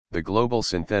The global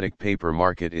synthetic paper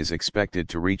market is expected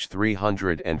to reach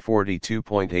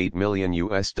 $342.8 million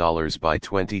by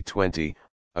 2020,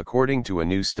 according to a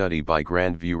new study by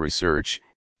Grandview Research.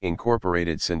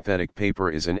 Incorporated synthetic paper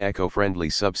is an eco-friendly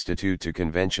substitute to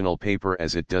conventional paper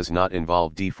as it does not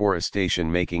involve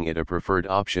deforestation, making it a preferred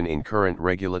option in current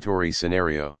regulatory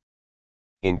scenario.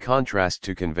 In contrast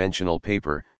to conventional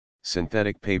paper,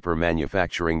 synthetic paper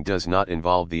manufacturing does not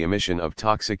involve the emission of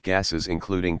toxic gases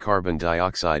including carbon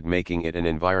dioxide, making it an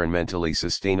environmentally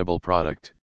sustainable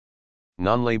product.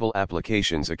 Non-label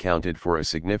applications accounted for a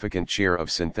significant share of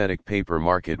synthetic paper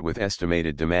market with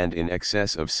estimated demand in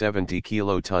excess of 70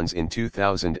 kilotons in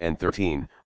 2013,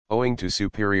 owing to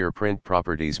superior print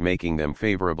properties making them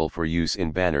favorable for use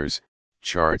in banners,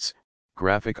 charts,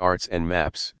 graphic arts and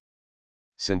maps.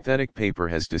 Synthetic paper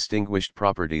has distinguished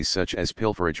properties such as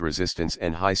pilferage resistance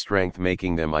and high strength,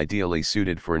 making them ideally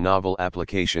suited for novel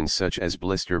applications such as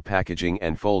blister packaging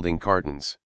and folding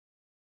cartons.